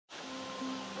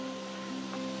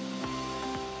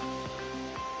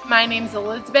My name's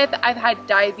Elizabeth. I've had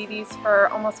diabetes for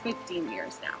almost 15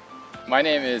 years now. My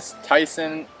name is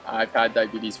Tyson. I've had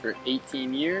diabetes for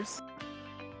 18 years.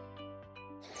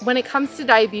 When it comes to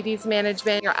diabetes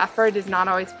management, your effort is not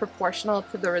always proportional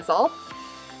to the results,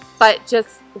 but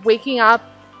just waking up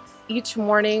each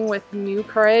morning with new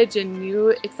courage and new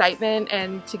excitement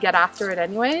and to get after it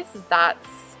anyways, that's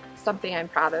something I'm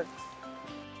proud of.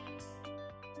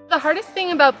 The hardest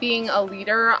thing about being a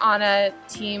leader on a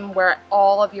team where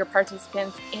all of your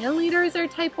participants and leaders are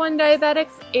type 1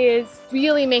 diabetics is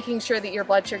really making sure that your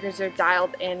blood sugars are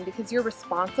dialed in, because you're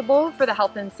responsible for the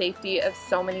health and safety of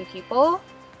so many people.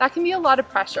 That can be a lot of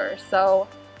pressure, so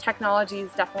technology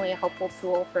is definitely a helpful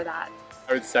tool for that.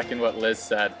 I would second what Liz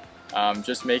said.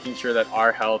 Just making sure that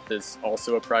our health is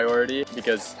also a priority,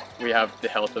 because we have the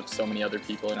health of so many other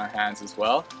people in our hands as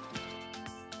well.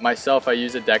 Myself, I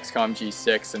use a Dexcom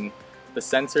G6, and the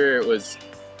sensor was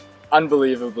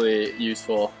unbelievably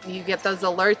useful. You get those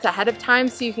alerts ahead of time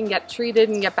so you can get treated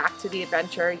and get back to the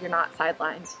adventure. You're not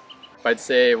sidelined. I'd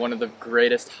say one of the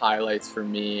greatest highlights for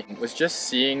me was just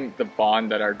seeing the bond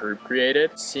that our group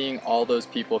created. Seeing all those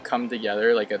people come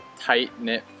together like a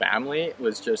tight-knit family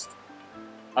was just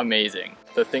amazing.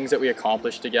 The things that we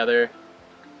accomplished together,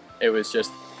 it was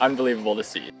just unbelievable to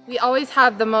see. We always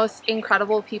have the most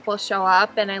incredible people show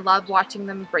up, and I love watching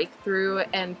them break through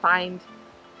and find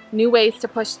new ways to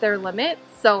push their limits.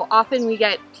 So often we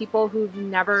get people who've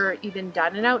never even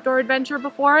done an outdoor adventure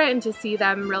before, and to see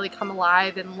them really come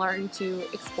alive and learn to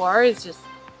explore is just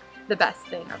the best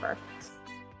thing ever.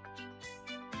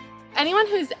 Anyone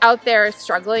who's out there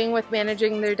struggling with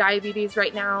managing their diabetes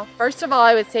right now, first of all,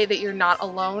 I would say that you're not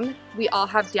alone. We all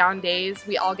have down days.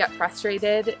 We all get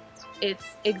frustrated.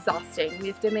 It's exhausting. We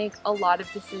have to make a lot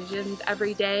of decisions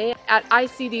every day. At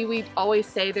ICD, we always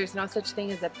say there's no such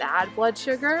thing as a bad blood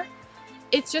sugar.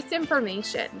 It's just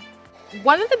information.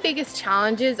 One of the biggest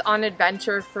challenges on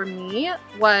adventure for me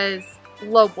was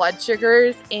low blood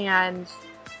sugars and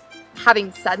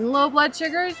having sudden low blood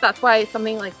sugars. That's why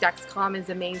something like Dexcom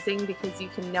is amazing, because you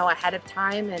can know ahead of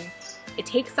time, and it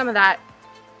takes some of that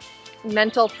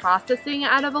mental processing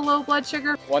out of a low blood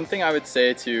sugar. One thing I would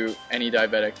say to any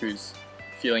diabetic who's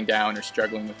feeling down or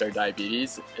struggling with their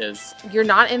diabetes is you're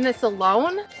not in this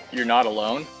alone. You're not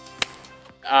alone.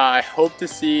 I hope to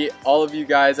see all of you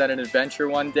guys at an adventure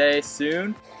one day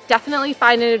soon. Definitely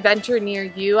find an adventure near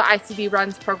you. ICD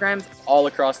runs programs all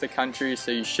across the country,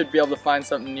 so you should be able to find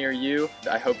something near you.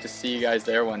 I hope to see you guys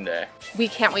there one day. We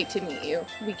can't wait to meet you.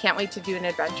 We can't wait to do an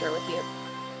adventure with you.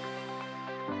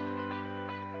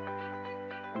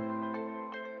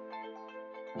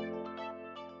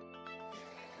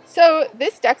 So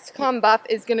this Dexcom buff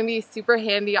is going to be super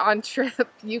handy on trip.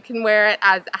 You can wear it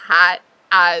as a hat,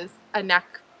 as a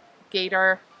neck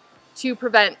gaiter, to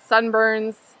prevent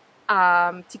sunburns,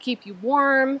 to keep you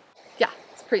warm. Yeah,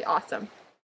 it's pretty awesome.